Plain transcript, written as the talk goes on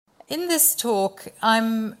In this talk,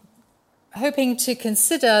 I'm hoping to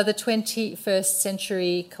consider the 21st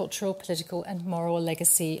century cultural, political, and moral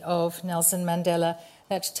legacy of Nelson Mandela,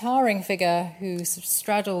 that towering figure who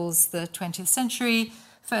straddles the 20th century,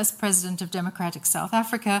 first president of democratic South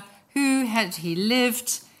Africa, who, had he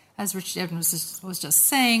lived, as Richard Evans was just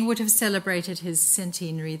saying, would have celebrated his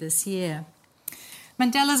centenary this year.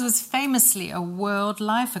 Mandela's was famously a world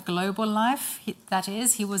life, a global life. That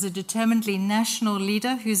is, he was a determinedly national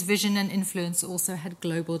leader whose vision and influence also had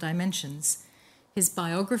global dimensions. His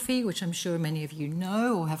biography, which I'm sure many of you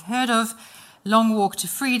know or have heard of, Long Walk to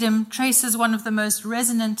Freedom, traces one of the most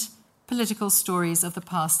resonant political stories of the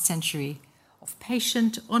past century, of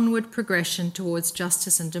patient onward progression towards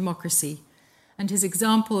justice and democracy. And his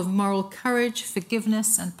example of moral courage,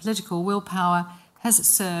 forgiveness, and political willpower has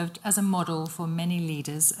served as a model for many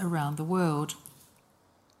leaders around the world.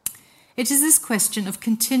 It is this question of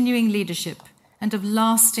continuing leadership and of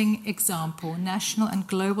lasting example, national and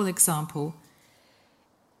global example,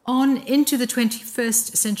 on into the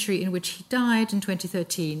 21st century in which he died in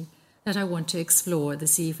 2013, that I want to explore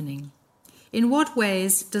this evening. In what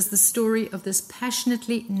ways does the story of this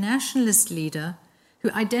passionately nationalist leader,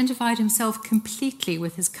 who identified himself completely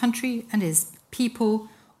with his country and his people,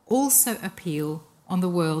 also appeal on the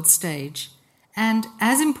world stage? And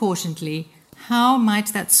as importantly, how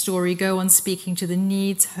might that story go on speaking to the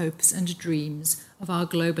needs, hopes, and dreams of our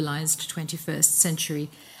globalized 21st century?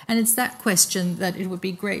 And it's that question that it would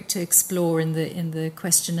be great to explore in the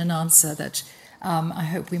question and answer that I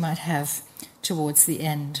hope we might have towards the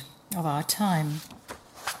end of our time.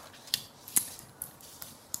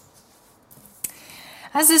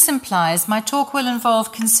 As this implies, my talk will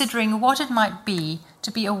involve considering what it might be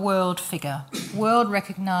to be a world figure,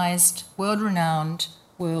 world-recognized, world-renowned,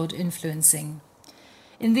 world-influencing.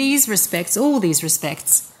 In these respects, all these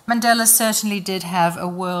respects, Mandela certainly did have a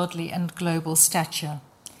worldly and global stature.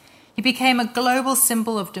 He became a global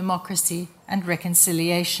symbol of democracy and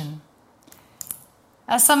reconciliation.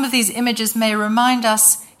 As some of these images may remind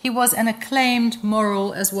us, he was an acclaimed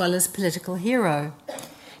moral as well as political hero.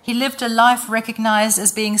 He lived a life recognized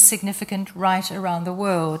as being significant right around the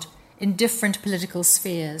world, in different political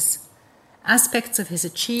spheres. Aspects of his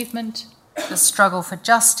achievement, the struggle for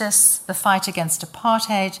justice, the fight against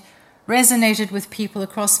apartheid, resonated with people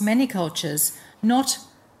across many cultures, not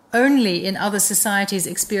only in other societies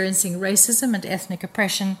experiencing racism and ethnic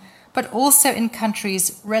oppression, but also in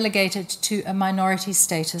countries relegated to a minority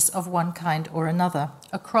status of one kind or another,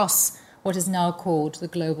 across what is now called the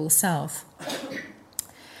Global South.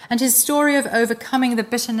 And his story of overcoming the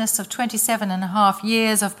bitterness of 27.5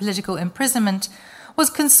 years of political imprisonment was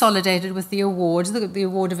consolidated with the award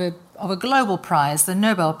of a global prize, the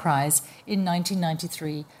Nobel Prize, in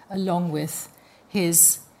 1993, along with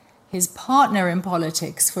his partner in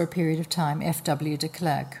politics for a period of time, F.W. de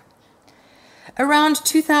Klerk. Around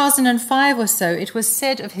 2005 or so, it was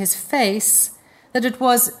said of his face that it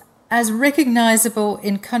was recognizable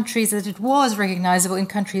in countries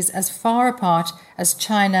as far apart as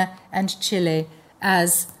China and Chile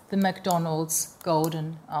as the McDonald's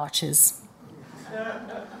Golden Arches.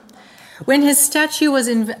 When his statue was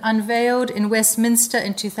unveiled in Westminster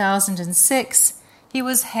in 2006, he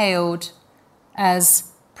was hailed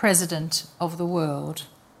as President of the World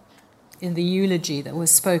in the eulogy that was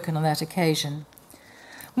spoken on that occasion.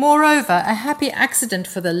 Moreover, a happy accident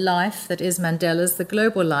for the life that is Mandela's, the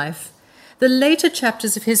global life, the later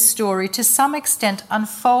chapters of his story to some extent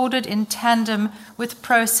unfolded in tandem with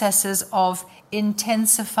processes of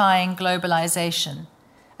intensifying globalization,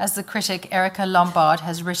 as the critic Erica Lombard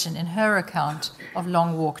has written in her account of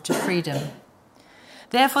Long Walk to Freedom.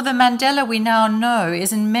 Therefore, the Mandela we now know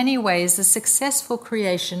is in many ways the successful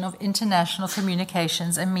creation of international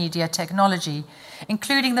communications and media technology,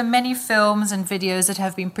 including the many films and videos that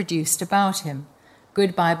have been produced about him,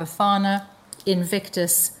 Goodbye Bafana,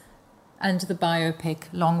 Invictus, and the biopic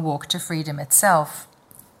Long Walk to Freedom itself.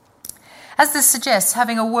 As this suggests,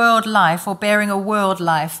 having a world life or bearing a world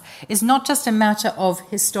life is not just a matter of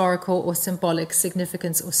historical or symbolic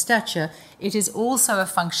significance or stature, it is also a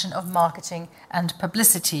function of marketing and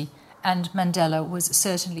publicity, and Mandela was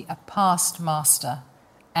certainly a past master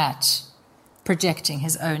at projecting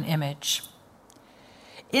his own image.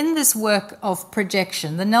 In this work of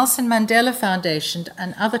projection, the Nelson Mandela Foundation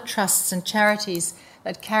and other trusts and charities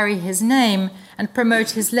that carry his name and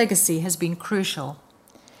promote his legacy has been crucial.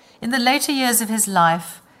 In the later years of his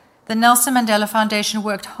life, the Nelson Mandela Foundation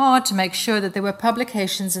worked hard to make sure that there were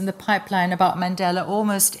publications in the pipeline about Mandela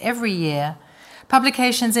almost every year,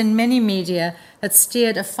 publications in many media that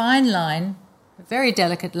steered a fine line, a very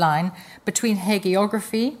delicate line, between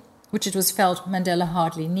hagiography, which it was felt Mandela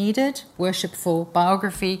hardly needed, worshipful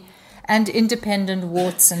biography, and independent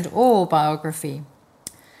warts and all biography.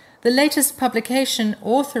 The latest publication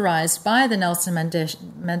authorized by the Nelson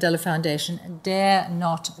Mandela Foundation, Dare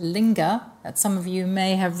Not Linger, that some of you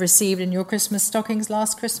may have received in your Christmas stockings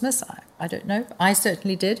last Christmas. I don't know. I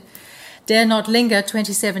certainly did. Dare Not Linger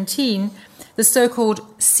 2017, the so-called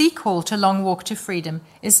sequel to Long Walk to Freedom,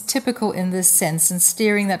 is typical in this sense and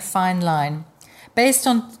steering that fine line. Based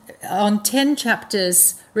on 10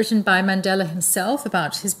 chapters written by Mandela himself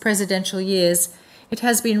about his presidential years, it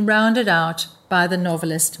has been rounded out by the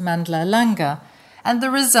novelist Mandla Langa, and the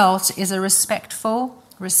result is a respectful,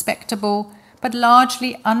 respectable, but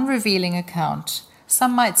largely unrevealing account.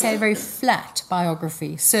 Some might say a very flat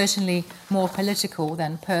biography, certainly more political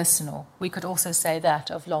than personal. We could also say that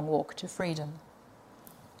of Long Walk to Freedom.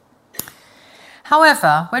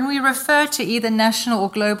 However, when we refer to either national or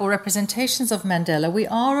global representations of Mandela, we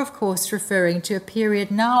are, of course, referring to a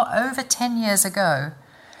period now over 10 years ago,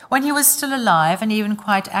 when he was still alive and even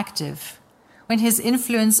quite active, when his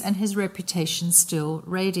influence and his reputation still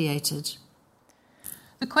radiated.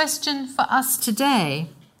 The question for us today,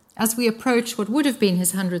 as we approach what would have been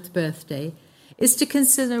his 100th birthday, is to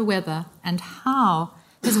consider whether and how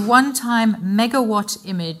his one-time megawatt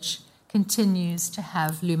image continues to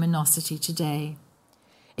have luminosity today.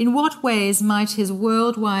 In what ways might his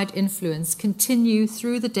worldwide influence continue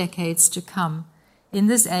through the decades to come in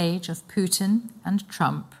this age of Putin and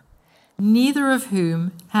Trump, neither of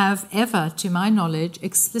whom have ever, to my knowledge,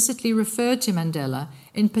 explicitly referred to Mandela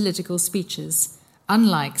in political speeches,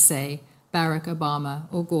 unlike, say, Barack Obama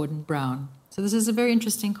or Gordon Brown? So this is a very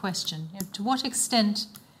interesting question. To what extent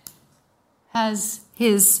has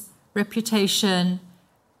his reputation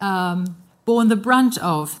borne the brunt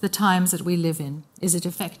of the times that we live in? Is it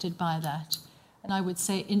affected by that? And I would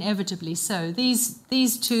say inevitably so.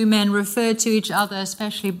 These two men referred to each other,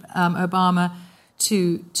 especially Obama,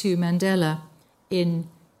 to Mandela in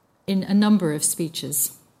a number of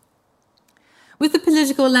speeches. With the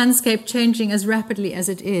political landscape changing as rapidly as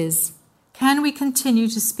it is, can we continue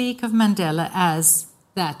to speak of Mandela as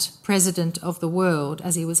that president of the world,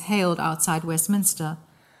 as he was hailed outside Westminster?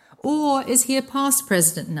 Or is he a past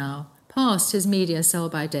president now, past his media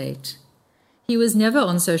sell-by date? He was never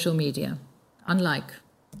on social media, unlike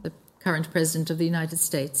the current president of the United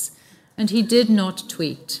States, and he did not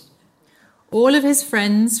tweet. All of his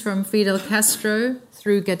friends, from Fidel Castro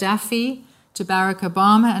through Gaddafi to Barack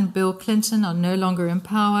Obama and Bill Clinton, are no longer in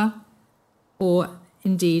power, or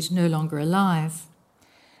indeed no longer alive.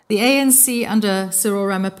 The ANC under Cyril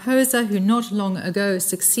Ramaphosa, who not long ago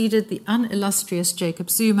succeeded the unillustrious Jacob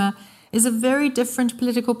Zuma, is a very different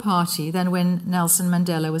political party than when Nelson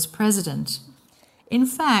Mandela was president. In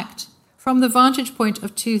fact, from the vantage point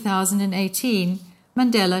of 2018,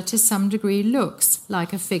 Mandela to some degree looks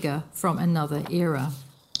like a figure from another era.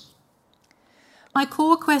 My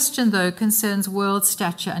core question, though, concerns world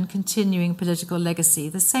stature and continuing political legacy,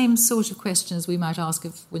 the same sort of questions we might ask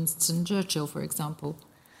of Winston Churchill, for example.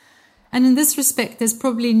 And in this respect, there's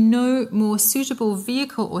probably no more suitable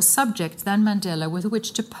vehicle or subject than Mandela with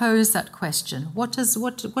which to pose that question. What does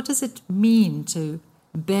it mean to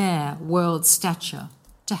bear world stature,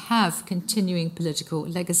 to have continuing political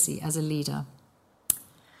legacy as a leader?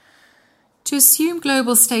 To assume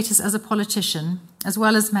global status as a politician, as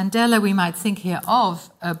well as Mandela, we might think here of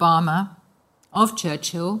Obama, of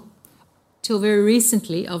Churchill, till very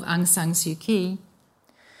recently of Aung San Suu Kyi.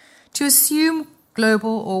 To assume global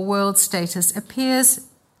or world status appears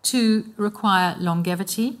to require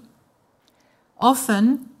longevity,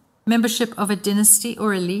 often membership of a dynasty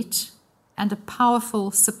or elite, and a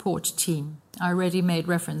powerful support team. I already made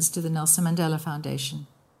reference to the Nelson Mandela Foundation.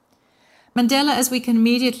 Mandela, as we can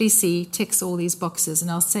immediately see, ticks all these boxes, and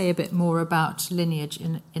I'll say a bit more about lineage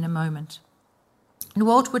in a moment. In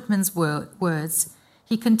Walt Whitman's words,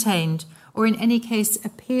 he contained, or in any case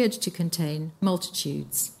appeared to contain,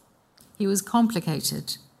 multitudes. He was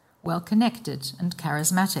complicated, well-connected, and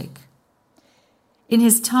charismatic. In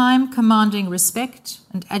his time, commanding respect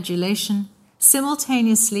and adulation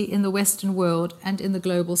simultaneously in the Western world and in the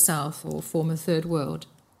global South, or former Third World.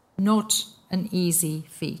 Not an easy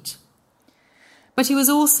feat. But he was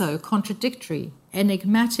also contradictory,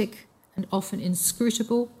 enigmatic, and often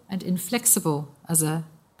inscrutable and inflexible as a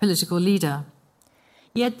political leader.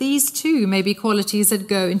 Yet these too may be qualities that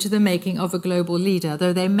go into the making of a global leader,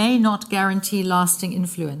 though they may not guarantee lasting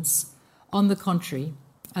influence. On the contrary,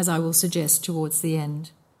 as I will suggest towards the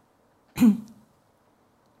end.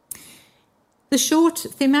 The short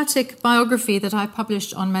thematic biography that I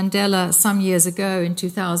published on Mandela some years ago in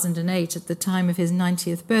 2008 at the time of his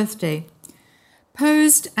 90th birthday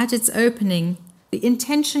posed at its opening the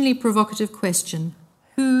intentionally provocative question,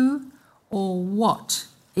 who or what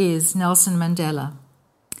is Nelson Mandela?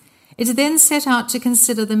 It then set out to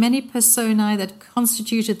consider the many personae that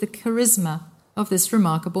constituted the charisma of this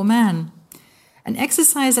remarkable man, an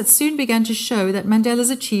exercise that soon began to show that Mandela's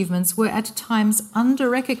achievements were at times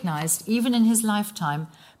under-recognized even in his lifetime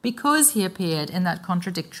because he appeared in that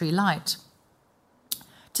contradictory light.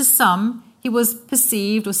 To some, he was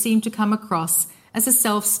perceived or seemed to come across as a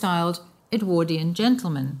self-styled Edwardian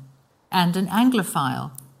gentleman and an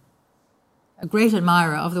Anglophile, a great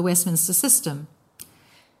admirer of the Westminster system.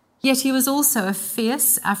 Yet he was also a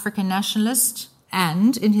fierce African nationalist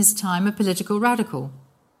and, in his time, a political radical.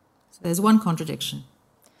 So there's one contradiction.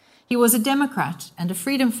 He was a Democrat and a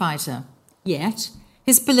freedom fighter, yet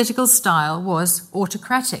his political style was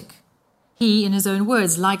autocratic. He, in his own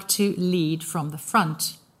words, liked to lead from the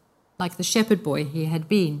front, like the shepherd boy he had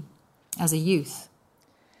been as a youth.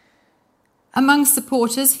 Among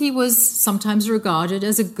supporters, he was sometimes regarded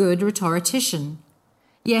as a good rhetorician,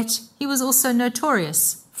 yet he was also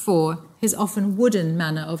notorious for his often wooden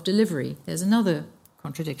manner of delivery. There's another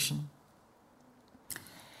contradiction.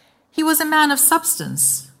 He was a man of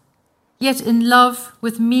substance, yet in love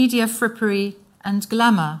with media frippery and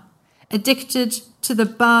glamour, addicted to the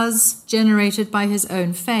buzz generated by his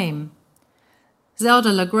own fame.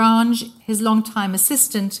 Zelda Lagrange, his longtime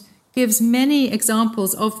assistant, gives many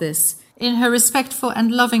examples of this in her respectful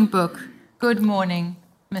and loving book, Good Morning,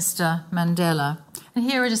 Mr. Mandela. And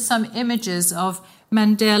here are just some images of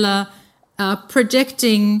Mandela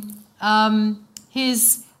projecting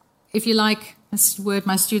his, if you like, this word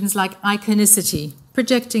my students like, iconicity,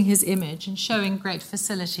 projecting his image and showing great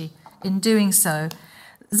facility in doing so.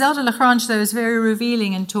 Zelda Lagrange, though, is very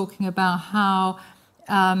revealing in talking about how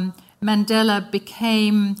Mandela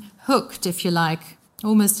became hooked, if you like,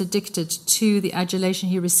 almost addicted to the adulation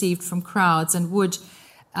he received from crowds and would,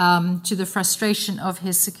 to the frustration of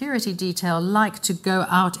his security detail, like to go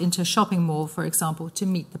out into a shopping mall, for example, to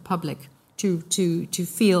meet the public, to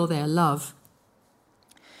feel their love.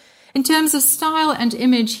 In terms of style and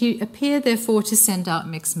image, he appeared, therefore, to send out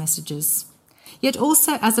mixed messages. Yet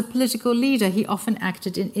also as a political leader, he often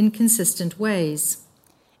acted in inconsistent ways.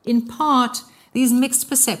 In part, these mixed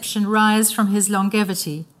perceptions rise from his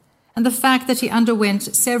longevity and the fact that he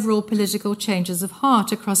underwent several political changes of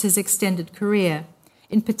heart across his extended career,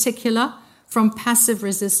 in particular from passive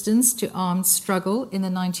resistance to armed struggle in the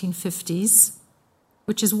 1950s,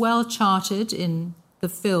 which is well charted in the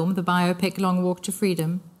film, the biopic Long Walk to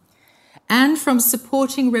Freedom, and from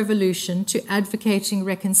supporting revolution to advocating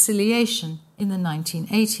reconciliation in the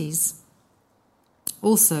 1980s.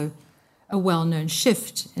 Also, a well-known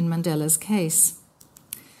shift in Mandela's case.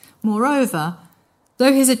 Moreover,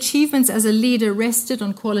 though his achievements as a leader rested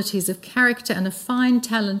on qualities of character and a fine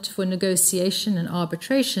talent for negotiation and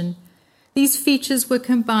arbitration, these features were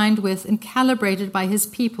combined with and calibrated by his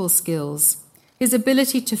people skills, his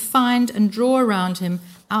ability to find and draw around him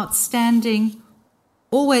outstanding,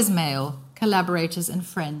 always male, collaborators and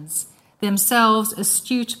friends, themselves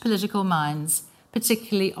astute political minds,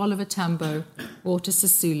 particularly Oliver Tambo, Walter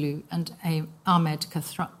Sisulu, and Ahmed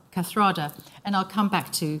Kathrada. And I'll come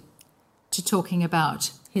back to talking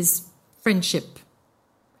about his friendship,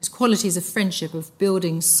 his qualities of friendship, of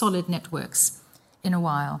building solid networks in a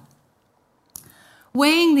while.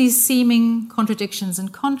 Weighing these seeming contradictions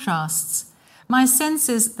and contrasts, my sense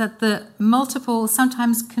is that the multiple,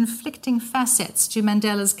 sometimes conflicting facets to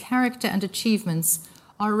Mandela's character and achievements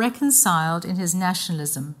are reconciled in his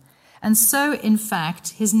nationalism. And so, in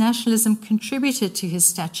fact, his nationalism contributed to his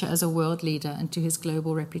stature as a world leader and to his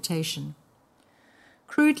global reputation.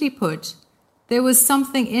 Crudely put, there was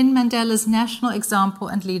something in Mandela's national example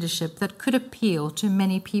and leadership that could appeal to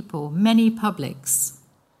many people, many publics,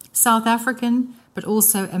 South African, but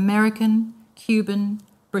also American, Cuban,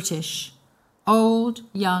 British, old,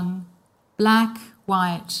 young, black,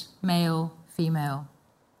 white, male, female.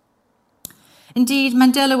 Indeed,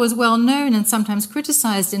 Mandela was well known and sometimes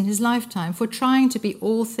criticized in his lifetime for trying to be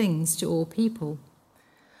all things to all people.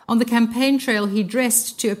 On the campaign trail, he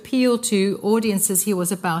dressed to appeal to audiences he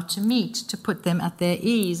was about to meet, to put them at their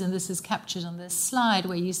ease. And this is captured on this slide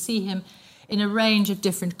where you see him in a range of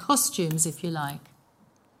different costumes, if you like.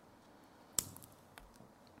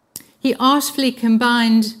 He artfully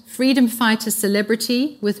combined freedom fighter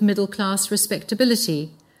celebrity with middle-class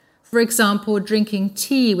respectability. For example, drinking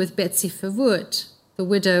tea with Betsy Verwoerd, the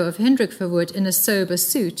widow of Hendrik Verwoerd, in a sober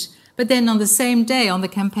suit, but then on the same day on the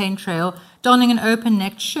campaign trail, donning an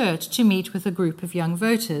open-necked shirt to meet with a group of young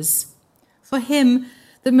voters. For him,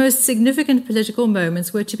 the most significant political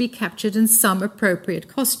moments were to be captured in some appropriate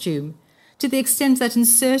costume, to the extent that in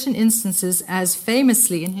certain instances, as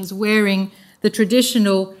famously in his wearing the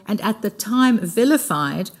traditional and at the time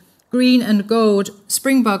vilified green and gold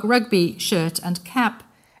Springbok rugby shirt and cap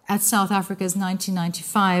at South Africa's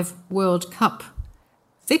 1995 World Cup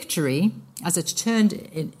victory, as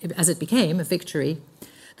it became a victory,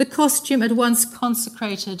 the costume at once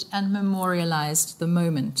consecrated and memorialized the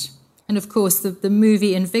moment. And of course, the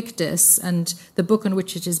movie Invictus and the book on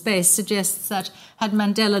which it is based suggests that had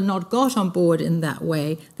Mandela not got on board in that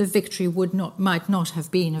way, the victory might not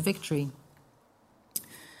have been a victory.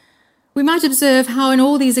 We might observe how in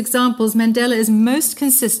all these examples Mandela is most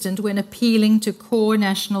consistent when appealing to core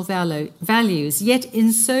national values, yet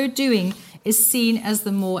in so doing is seen as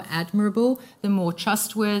the more admirable, the more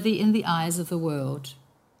trustworthy in the eyes of the world.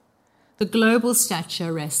 The global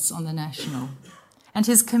stature rests on the national, and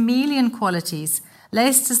his chameleon qualities,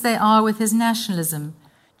 laced as they are with his nationalism,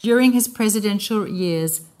 during his presidential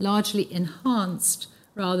years largely enhanced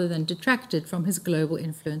rather than detracted from his global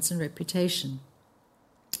influence and reputation.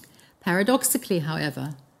 Paradoxically,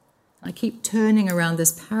 however, I keep turning around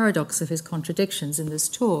this paradox of his contradictions in this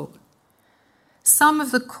talk, some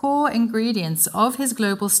of the core ingredients of his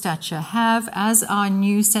global stature have, as our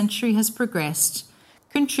new century has progressed,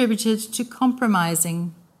 contributed to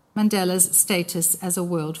compromising Mandela's status as a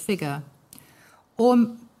world figure,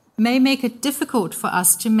 or may make it difficult for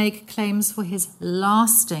us to make claims for his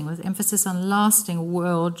lasting, with emphasis on lasting,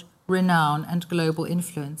 world renown and global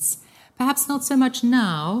influence. Perhaps not so much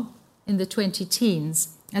now, in the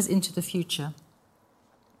 20-teens, as into the future.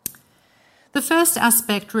 The first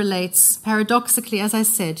aspect relates, paradoxically, as I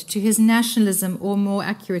said, to his nationalism, or more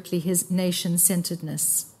accurately, his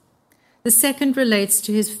nation-centeredness. The second relates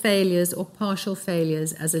to his failures or partial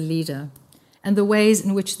failures as a leader, and the ways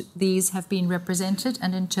in which these have been represented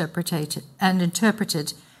and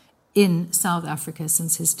interpreted in South Africa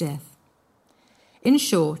since his death. In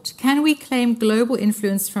short, can we claim global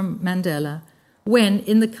influence from Mandela when,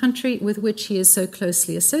 in the country with which he is so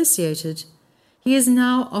closely associated, he is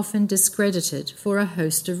now often discredited for a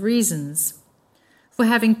host of reasons? For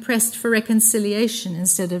having pressed for reconciliation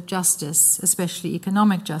instead of justice, especially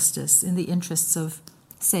economic justice, in the interests of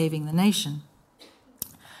saving the nation.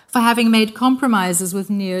 For having made compromises with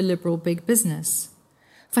neoliberal big business.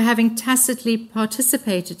 For having tacitly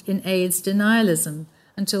participated in AIDS denialism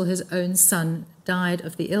until his own son died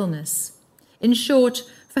of the illness. In short,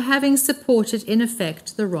 for having supported, in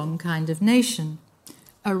effect, the wrong kind of nation,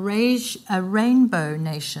 a rainbow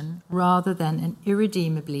nation rather than an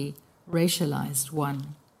irredeemably racialized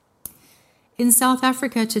one. In South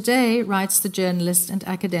Africa today, writes the journalist and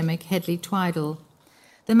academic Hedley Twidell,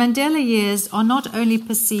 the Mandela years are not only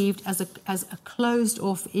perceived as a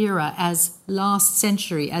closed-off era, as last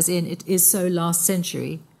century, as in it is so last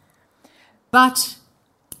century, but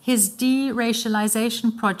his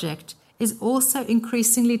de-racialization project is also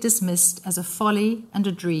increasingly dismissed as a folly and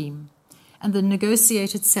a dream, and the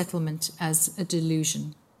negotiated settlement as a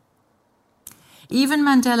delusion. Even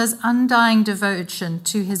Mandela's undying devotion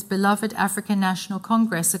to his beloved African National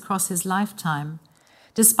Congress across his lifetime,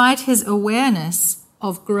 despite his awareness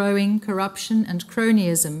of growing corruption and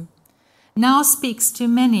cronyism, now speaks to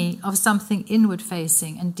many of something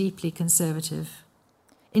inward-facing and deeply conservative.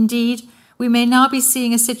 Indeed, we may now be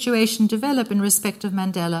seeing a situation develop in respect of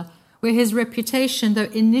Mandela where his reputation, though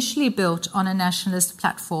initially built on a nationalist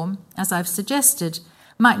platform, as I've suggested,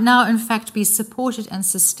 might now in fact be supported and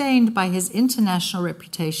sustained by his international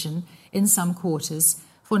reputation in some quarters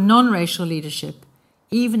for non-racial leadership,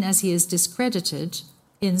 even as he is discredited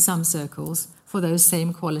in some circles for those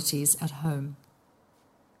same qualities at home.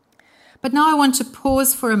 But now I want to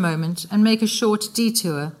pause for a moment and make a short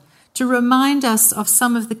detour to remind us of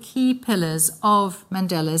some of the key pillars of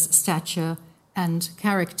Mandela's stature and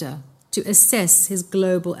character, to assess his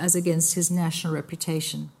global as against his national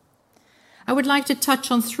reputation. I would like to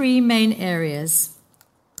touch on three main areas.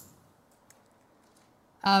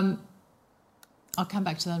 I'll come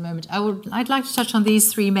back to that in a moment. I'd like to touch on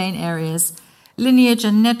these three main areas: lineage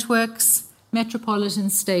and networks, metropolitan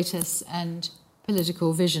status, and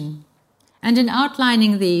political vision. And in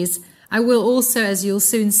outlining these, I will also, as you'll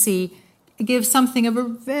soon see, give something of a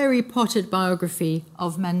very potted biography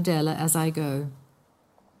of Mandela as I go.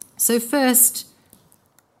 So first,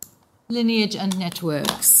 lineage and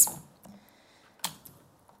networks.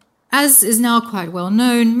 As is now quite well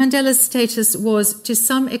known, Mandela's status was to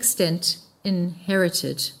some extent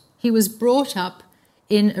inherited. He was brought up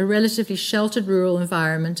in a relatively sheltered rural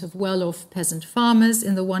environment of well-off peasant farmers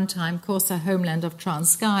in the one-time Xhosa homeland of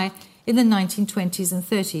Transkei in the 1920s and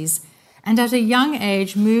 30s, and at a young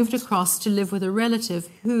age moved across to live with a relative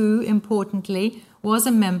who, importantly, was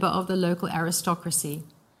a member of the local aristocracy.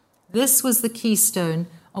 This was the keystone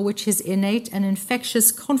on which his innate and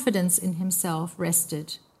infectious confidence in himself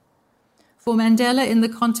rested. For Mandela, in the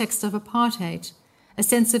context of apartheid, a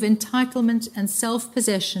sense of entitlement and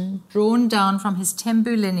self-possession drawn down from his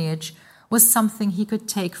Tembu lineage was something he could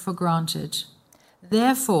take for granted.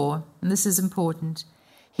 Therefore, and this is important,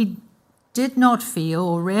 he did not feel,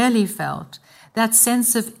 or rarely felt, that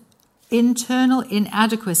sense of internal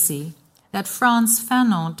inadequacy that Frantz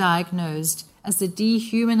Fanon diagnosed as the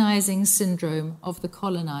dehumanizing syndrome of the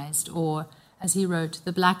colonized, or, as he wrote,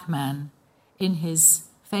 the black man, in his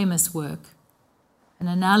famous work, an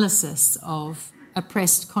analysis of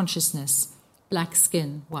oppressed consciousness, black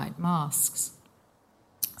skin, white masks.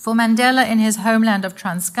 For Mandela, in his homeland of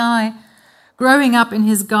Transkei, growing up in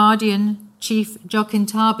his guardian, Chief Jokin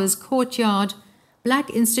Taba's courtyard, black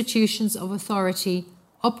institutions of authority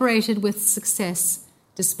operated with success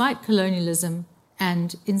despite colonialism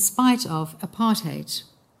and in spite of apartheid.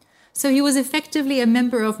 So he was effectively a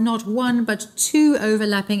member of not one but two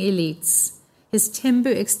overlapping elites, his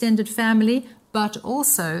Tembu extended family, but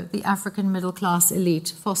also the African middle-class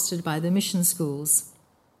elite fostered by the mission schools.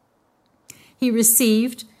 He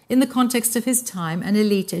received, in the context of his time, an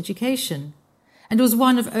elite education, and was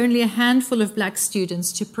one of only a handful of black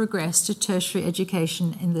students to progress to tertiary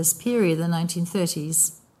education in this period, the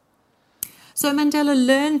 1930s. So Mandela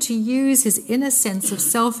learned to use his inner sense of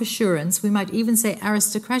self-assurance, we might even say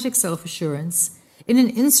aristocratic self-assurance, in an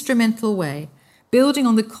instrumental way, building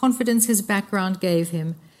on the confidence his background gave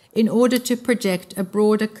him in order to project a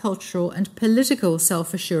broader cultural and political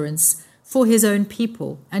self-assurance for his own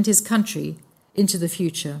people and his country into the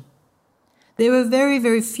future. There were very,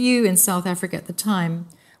 very few in South Africa at the time,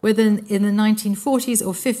 whether in the 1940s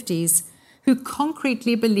or 50s, who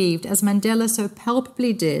concretely believed, as Mandela so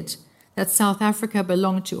palpably did, that South Africa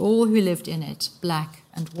belonged to all who lived in it, black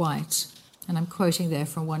and white. And I'm quoting there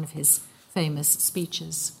from one of his famous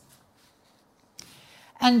speeches.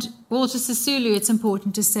 And Walter Sisulu, it's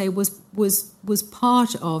important to say, was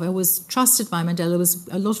part of, and was trusted by Mandela. There was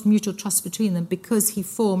a lot of mutual trust between them because he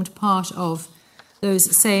formed part of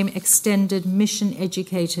those same extended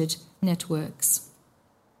mission-educated networks.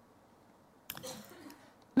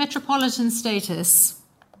 Metropolitan status,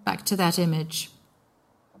 back to that image.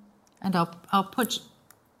 And I'll put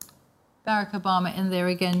Barack Obama in there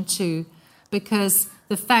again too, because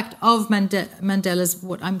the fact of Mandela's,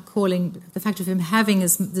 what I'm calling, the fact of him having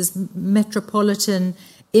this metropolitan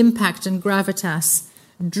impact and gravitas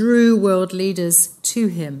drew world leaders to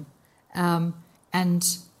him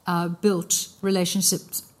and built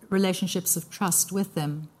relationships of trust with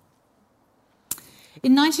them.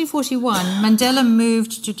 In 1941, Mandela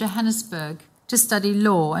moved to Johannesburg to study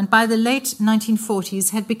law, and by the late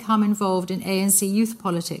 1940s had become involved in ANC youth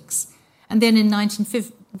politics, and then in the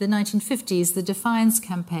 1950s, the Defiance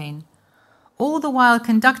Campaign, all the while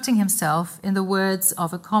conducting himself, in the words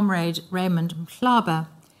of a comrade, Raymond Mhlaba,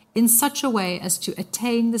 in such a way as to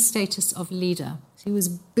attain the status of leader. So he was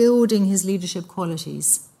building his leadership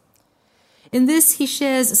qualities. In this, he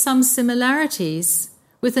shares some similarities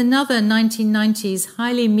with another 1990s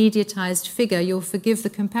highly mediatized figure, you'll forgive the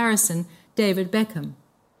comparison, David Beckham,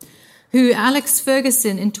 who Alex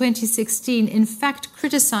Ferguson in 2016 in fact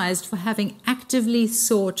criticized for having actively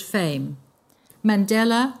sought fame.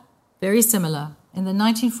 Mandela, very similar, in the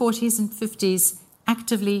 1940s and 50s,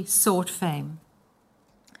 actively sought fame.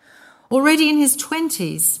 Already in his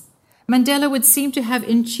 20s, Mandela would seem to have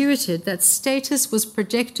intuited that status was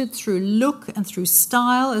projected through look and through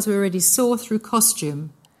style, as we already saw, through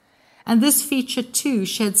costume. And this feature too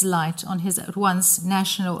sheds light on his at once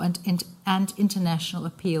national and international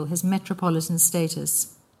appeal, his metropolitan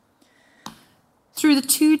status. Through the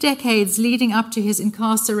 2 decades leading up to his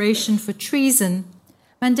incarceration for treason,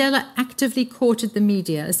 Mandela actively courted the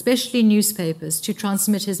media, especially newspapers, to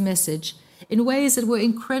transmit his message in ways that were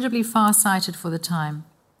incredibly far-sighted for the time.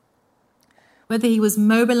 Whether he was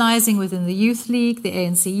mobilizing within the Youth League, the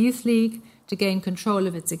ANC Youth League, to gain control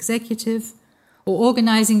of its executive, or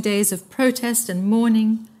organizing days of protest and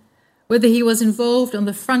mourning, whether he was involved on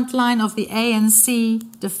the front line of the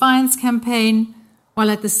ANC Defiance Campaign, while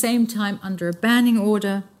at the same time under a banning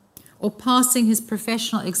order, or passing his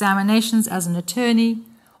professional examinations as an attorney,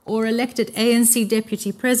 or elected ANC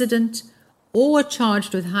deputy president, or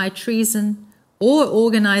charged with high treason, or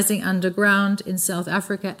organizing underground in South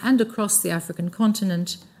Africa and across the African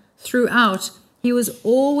continent, throughout, he was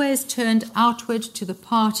always turned outward to the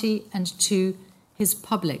party and to his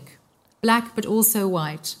public, black but also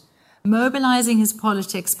white, mobilizing his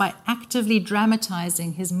politics by actively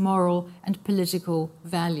dramatizing his moral and political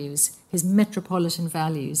values, his metropolitan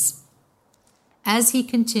values, as he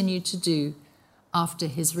continued to do after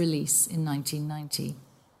his release in 1990.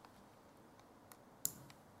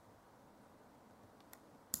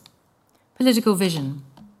 Political vision.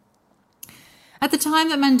 At the time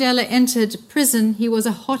that Mandela entered prison, he was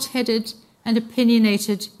a hot-headed and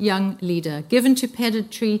opinionated young leader, given to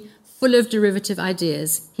pedantry, full of derivative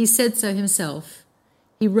ideas. He said so himself.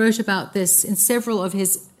 He wrote about this in several of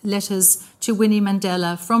his letters to Winnie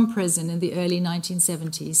Mandela from prison in the early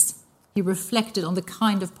 1970s. He reflected on the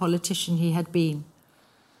kind of politician he had been.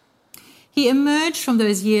 He emerged from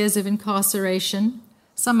those years of incarceration,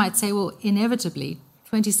 some might say, well, inevitably,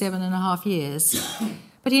 27 and a half years.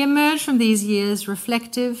 But he emerged from these years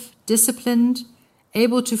reflective, disciplined,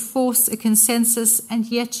 able to force a consensus and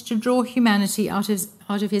yet to draw humanity out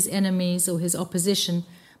of his enemies or his opposition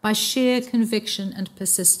by sheer conviction and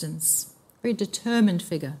persistence. Very determined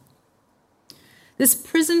figure. This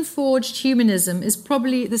prison-forged humanism is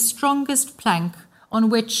probably the strongest plank on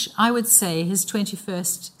which I would say his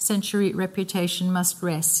 21st century reputation must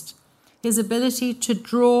rest. His ability to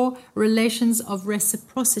draw relations of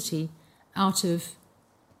reciprocity out of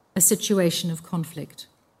a situation of conflict.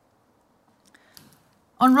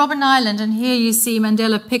 On Robben Island, and here you see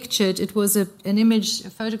Mandela pictured, it was a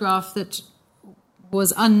photograph that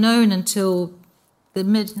was unknown until the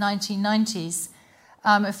mid-1990s,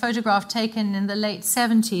 a photograph taken in the late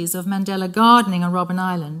 70s of Mandela gardening on Robben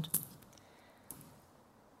Island.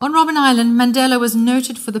 On Robben Island, Mandela was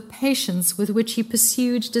noted for the patience with which he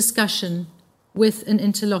pursued discussion with an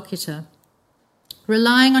interlocutor,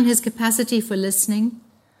 relying on his capacity for listening,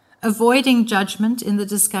 avoiding judgment in the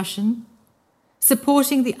discussion,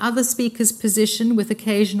 supporting the other speaker's position with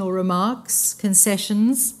occasional remarks,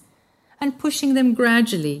 concessions, and pushing them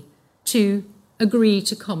gradually to agree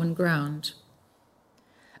to common ground.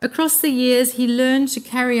 Across the years, he learned to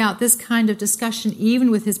carry out this kind of discussion even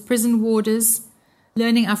with his prison warders,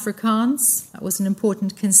 learning Afrikaans, that was an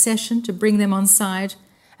important concession to bring them on side,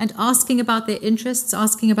 and asking about their interests,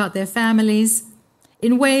 asking about their families,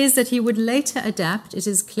 in ways that he would later adapt, it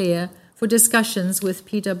is clear, for discussions with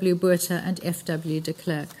P.W. Botha and F.W. de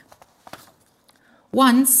Klerk.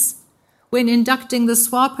 Once, when inducting the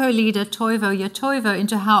SWAPO leader Toivo Yatoivo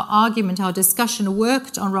into how discussion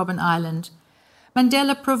worked on Robben Island,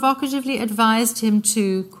 Mandela provocatively advised him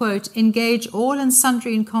to, quote, engage all and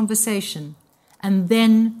sundry in conversation and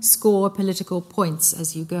then score political points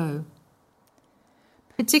as you go.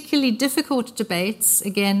 Particularly difficult debates,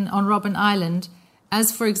 again on Robben Island,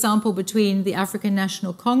 as for example between the African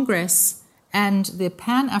National Congress and the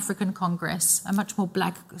Pan-African Congress, a much more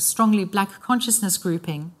strongly black consciousness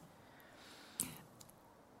grouping.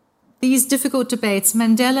 These difficult debates,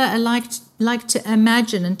 Mandela liked to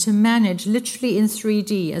imagine and to manage literally in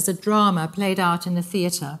 3D as a drama played out in a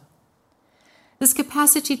theatre. This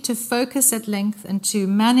capacity to focus at length and to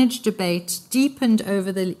manage debate deepened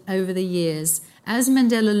over the years as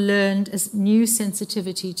Mandela learned a new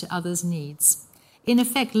sensitivity to others' needs. In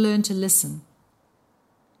effect, learned to listen.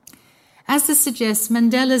 As this suggests,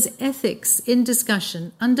 Mandela's ethics in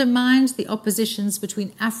discussion undermined the oppositions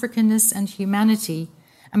between Africanness and humanity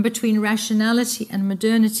and between rationality and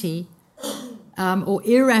modernity, or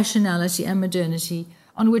irrationality and modernity,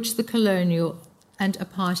 on which the colonial and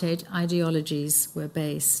apartheid ideologies were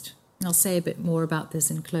based. And I'll say a bit more about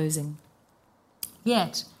this in closing.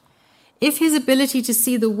 Yet, if his ability to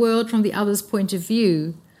see the world from the other's point of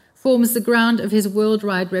view forms the ground of his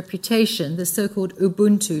worldwide reputation, the so-called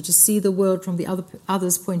Ubuntu, to see the world from the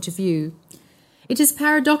other's point of view, it is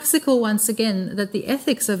paradoxical once again that the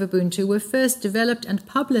ethics of Ubuntu were first developed and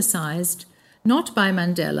publicized not by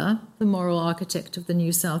Mandela, the moral architect of the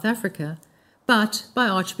new South Africa, but by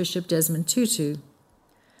Archbishop Desmond Tutu.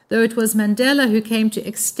 Though it was Mandela who came to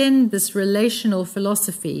extend this relational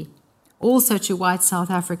philosophy also to white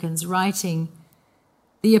South Africans, writing,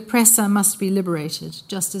 "The oppressor must be liberated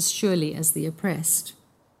just as surely as the oppressed."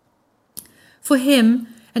 For him,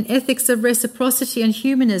 an ethics of reciprocity and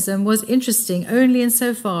humanism was interesting only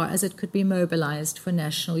insofar as it could be mobilized for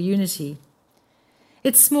national unity.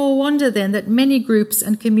 It's small wonder then that many groups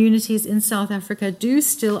and communities in South Africa do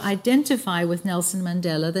still identify with Nelson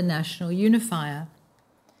Mandela, the national unifier.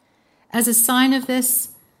 As a sign of this,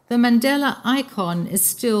 the Mandela icon is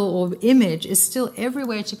still, or image, is still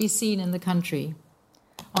everywhere to be seen in the country.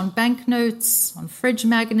 On banknotes, on fridge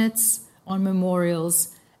magnets, on memorials,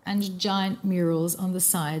 and giant murals on the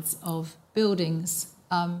sides of buildings.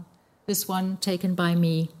 This one taken by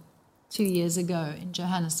me 2 years ago in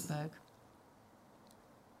Johannesburg.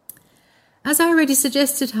 As I already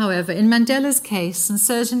suggested, however, in Mandela's case, and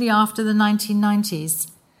certainly after the 1990s,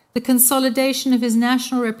 the consolidation of his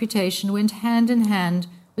national reputation went hand in hand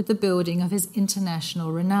with the building of his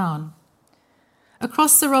international renown.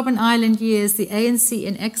 Across the Robben Island years, the ANC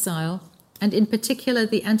in exile, and in particular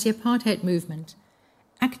the anti-apartheid movement,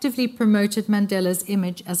 actively promoted Mandela's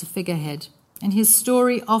image as a figurehead, and his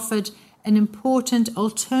story offered an important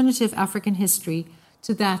alternative African history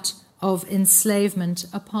to that of enslavement,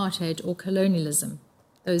 apartheid, or colonialism,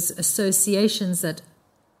 those associations that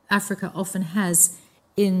Africa often has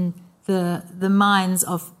in the minds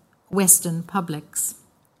of Western publics.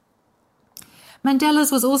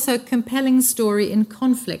 Mandela's was also a compelling story in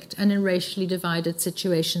conflict and in racially divided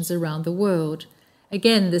situations around the world.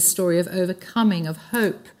 Again, this story of overcoming, of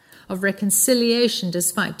hope, of reconciliation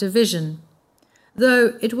despite division,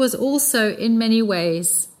 though it was also in many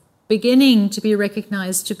ways beginning to be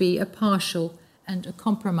recognized to be a partial and a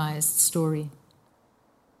compromised story,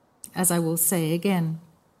 as I will say again.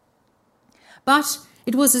 But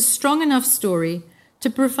it was a strong enough story to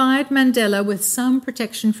provide Mandela with some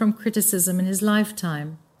protection from criticism in his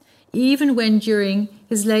lifetime, even when in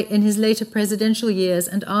his later presidential years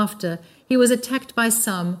and after, he was attacked by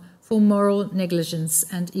some for moral negligence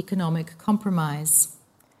and economic compromise.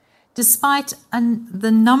 Despite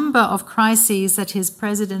the number of crises that his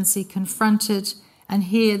presidency confronted, and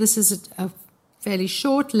here this is a fairly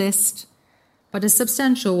short list, but a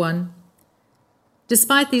substantial one,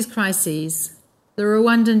 despite these crises, the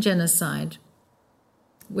Rwandan genocide,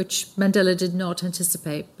 which Mandela did not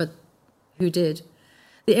anticipate, but who did,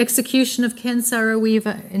 the execution of Ken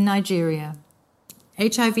Saro-Wiwa in Nigeria,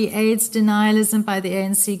 HIV/AIDS denialism by the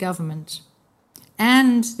ANC government,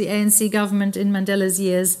 and the ANC government in Mandela's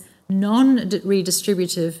years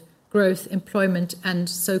non-redistributive growth, employment, and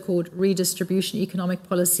so-called redistribution economic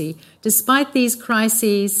policy. Despite these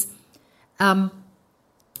crises, Mandela's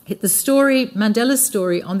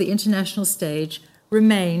story on the international stage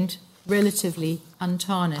remained relatively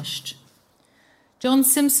untarnished. John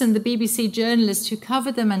Simpson, the BBC journalist who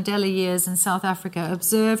covered the Mandela years in South Africa,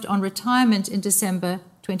 observed on retirement in December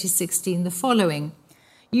 2016 the following,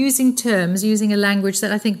 using a language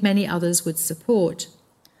that I think many others would support.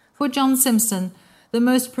 For John Simpson, the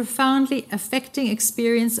most profoundly affecting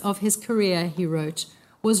experience of his career, he wrote,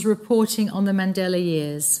 was reporting on the Mandela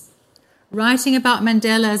years. Writing about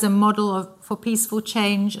Mandela as a model for peaceful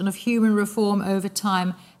change and of human reform over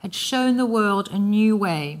time had shown the world a new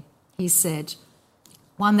way, he said,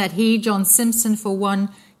 one that he, John Simpson, for one,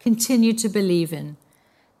 continued to believe in,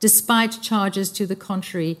 despite charges to the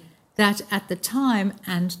contrary that at the time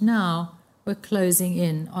and now were closing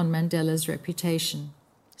in on Mandela's reputation.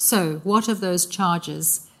 So, what of those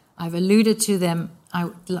charges? I've alluded to them. I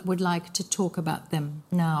would like to talk about them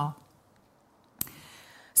now.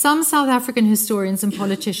 Some South African historians and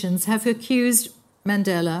politicians have accused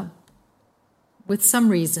Mandela, with some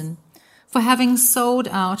reason, for having sold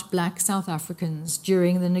out black South Africans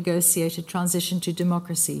during the negotiated transition to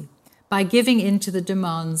democracy by giving in to the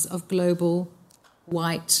demands of global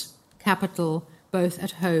white capital, both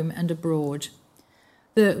at home and abroad.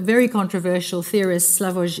 The very controversial theorist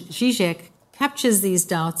Slavoj Žižek captures these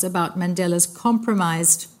doubts about Mandela's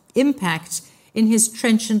compromised impact in his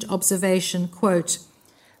trenchant observation, quote,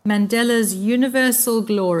 Mandela's universal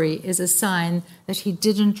glory is a sign that he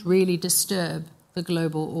didn't really disturb the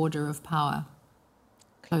global order of power,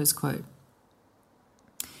 close quote.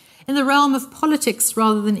 In the realm of politics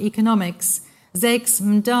rather than economics, Zakes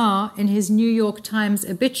Mda, in his New York Times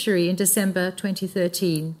obituary in December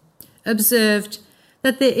 2013, observed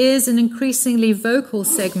that there is an increasingly vocal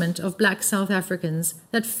segment of black South Africans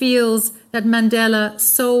that feels that Mandela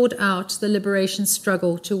sold out the liberation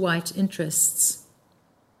struggle to white interests.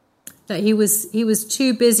 That he was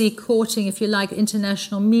too busy courting, if you like,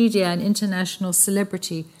 international media and international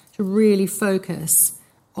celebrity to really focus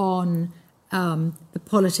on the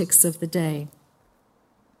politics of the day.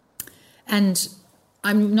 And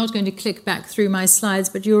I'm not going to click back through my slides,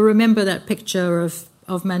 but you'll remember that picture of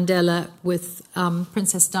Mandela with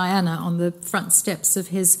Princess Diana on the front steps of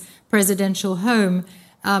his presidential home,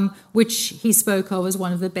 which he spoke of as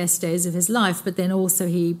one of the best days of his life. But then also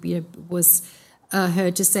he was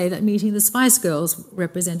heard to say that meeting the Spice Girls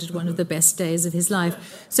represented one of the best days of his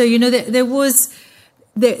life. So there was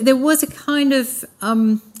a kind of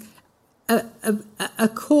a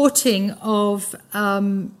courting of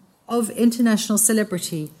international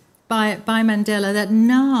celebrity by Mandela that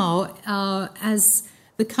now, as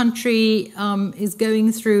the country is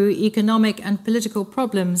going through economic and political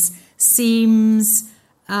problems, seems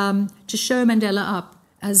to show Mandela up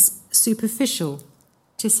as superficial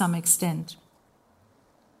to some extent.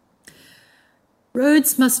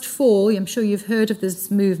 Rhodes Must Fall, I'm sure you've heard of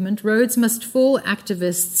this movement, Rhodes Must Fall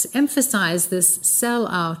activists emphasize this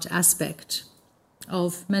sell-out aspect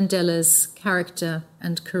of Mandela's character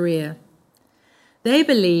and career. They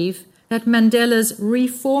believe that Mandela's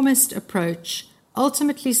reformist approach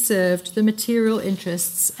ultimately served the material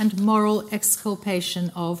interests and moral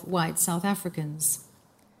exculpation of white South Africans.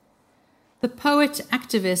 The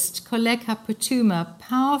poet-activist Koleka Putuma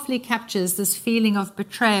powerfully captures this feeling of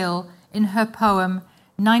betrayal in her poem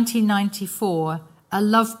 1994, A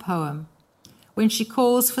Love Poem, when she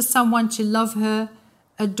calls for someone to love her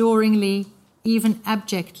adoringly, even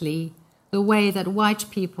abjectly, the way that white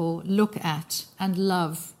people look at and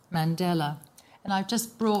love Mandela. And I've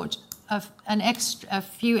just brought a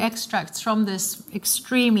few extracts from this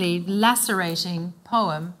extremely lacerating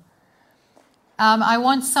poem. I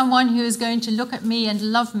want someone who is going to look at me and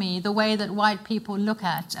love me the way that white people look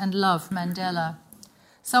at and love Mandela.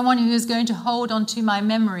 Someone who is going to hold onto my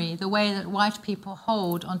memory the way that white people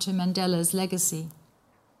hold onto Mandela's legacy.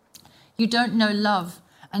 You don't know love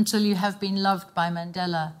until you have been loved by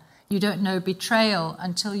Mandela. You don't know betrayal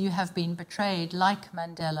until you have been betrayed like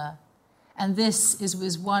Mandela. And this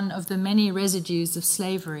was one of the many residues of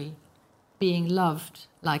slavery, being loved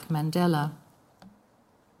like Mandela.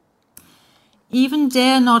 Even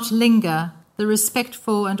Dare Not Linger, the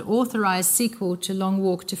respectful and authorized sequel to Long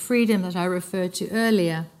Walk to Freedom that I referred to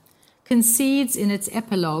earlier, concedes in its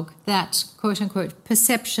epilogue that, quote-unquote,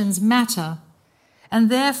 perceptions matter, and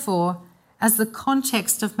therefore, as the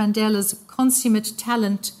context of Mandela's consummate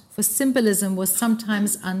talent for symbolism was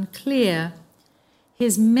sometimes unclear,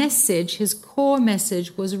 his message, his core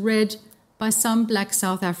message, was read by some black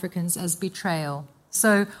South Africans as betrayal.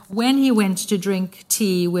 So when he went to drink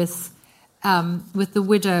tea with the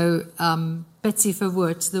widow, Betsy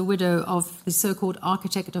Verwoerd, the widow of the so-called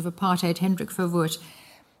architect of apartheid, Hendrik Verwoerd,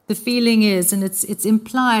 the feeling is, and it's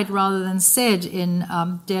implied rather than said in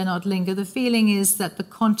Dare Not Linger, the feeling is that the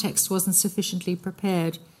context wasn't sufficiently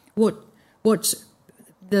prepared. What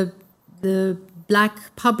the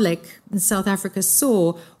black public in South Africa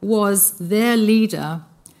saw was their leader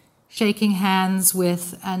shaking hands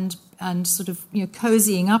with and sort of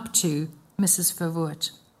cozying up to Mrs.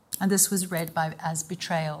 Verwoerd. And this was read as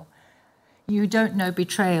betrayal. You don't know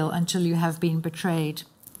betrayal until you have been betrayed,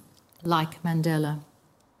 like Mandela.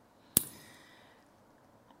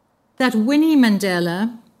 That Winnie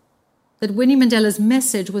Mandela's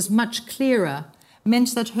message was much clearer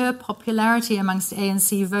meant that her popularity amongst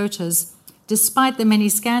ANC voters, despite the many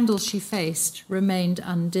scandals she faced, remained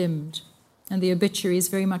undimmed. And the obituaries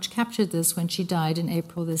very much captured this when she died in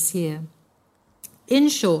April this year. In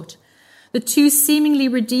short, the two seemingly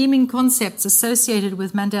redeeming concepts associated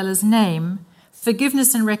with Mandela's name,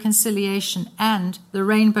 forgiveness and reconciliation and the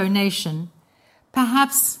Rainbow Nation,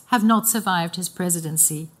 perhaps have not survived his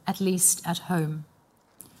presidency, at least at home.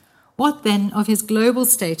 What then of his global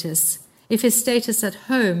status, if his status at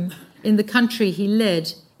home in the country he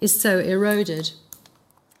led is so eroded?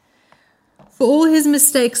 For all his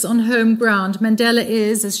mistakes on home ground, Mandela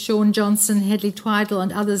is, as Sean Johnson, Hedley Twidell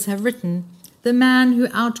and others have written, the man who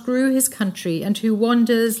outgrew his country and who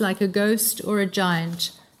wanders like a ghost or a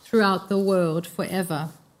giant throughout the world forever.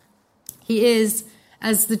 He is,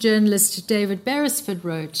 as the journalist David Beresford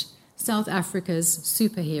wrote, South Africa's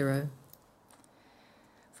superhero.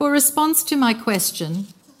 For response to my question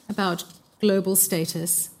about global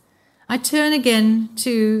status, I turn again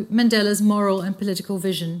to Mandela's moral and political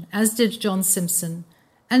vision, as did John Simpson,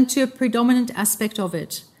 and to a predominant aspect of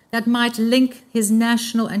it that might link his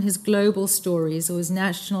national and his global stories, or his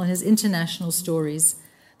national and his international stories,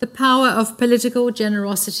 the power of political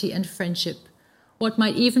generosity and friendship, what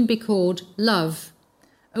might even be called love,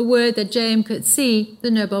 a word that J.M. Coetzee,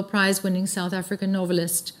 the Nobel Prize-winning South African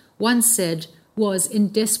novelist, once said was in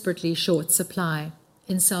desperately short supply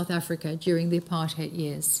in South Africa during the apartheid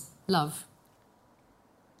years. Love.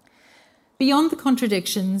 Beyond the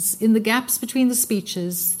contradictions, in the gaps between the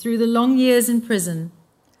speeches, through the long years in prison,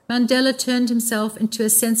 Mandela turned himself into a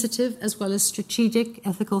sensitive as well as strategic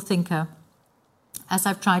ethical thinker, as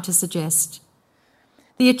I've tried to suggest.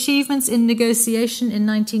 The achievements in negotiation in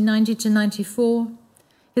 1990 to 94,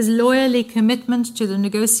 his lawyerly commitment to the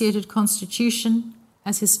negotiated constitution,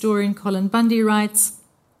 as historian Colin Bundy writes,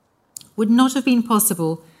 would not have been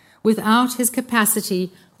possible without his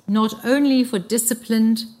capacity not only for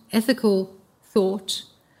disciplined, ethical thought,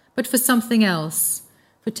 but for something else,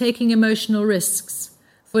 for taking emotional risks,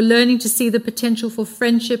 for learning to see the potential for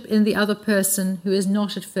friendship in the other person who is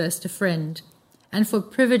not at first a friend, and for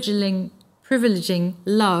privileging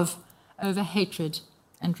love over hatred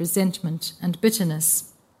and resentment and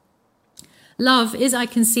bitterness. Love is, I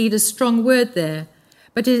concede, a strong word there,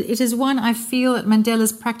 but it is one I feel that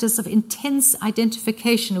Mandela's practice of intense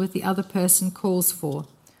identification with the other person calls for.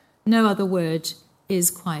 No other word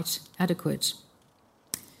is quite adequate.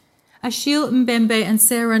 Achille Mbembe and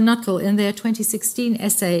Sarah Nuttall, in their 2016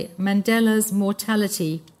 essay, Mandela's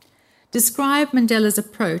Mortality, describe Mandela's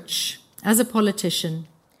approach as a politician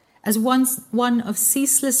as one of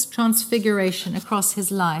ceaseless transfiguration across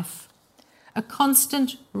his life, a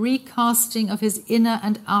constant recasting of his inner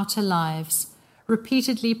and outer lives,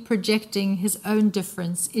 repeatedly projecting his own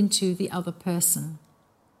difference into the other person.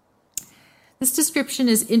 This description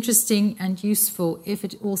is interesting and useful, if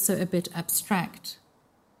it also a bit abstract.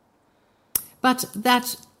 But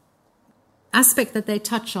that aspect that they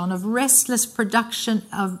touch on of restless production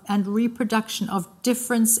and reproduction of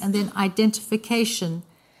difference and then identification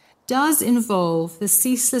does involve the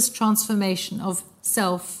ceaseless transformation of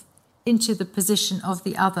self into the position of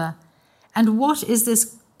the other. And what is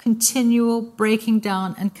this continual breaking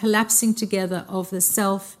down and collapsing together of the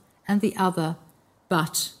self and the other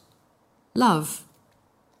but love?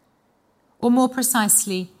 Or more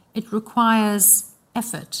precisely, it requires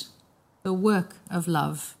effort, the work of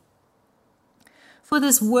love. For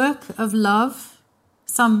this work of love,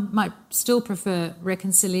 some might still prefer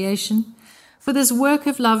reconciliation. For this work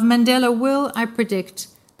of love, Mandela will, I predict,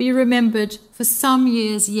 be remembered for some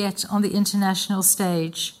years yet on the international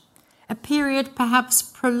stage, a period perhaps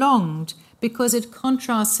prolonged because it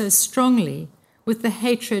contrasts so strongly with the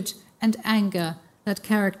hatred and anger that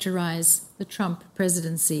characterize the Trump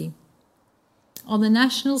presidency. On the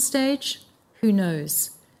national stage, who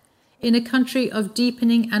knows? In a country of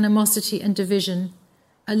deepening animosity and division,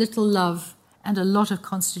 a little love and a lot of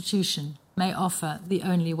constitution may offer the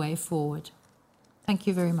only way forward. Thank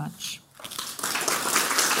you very much.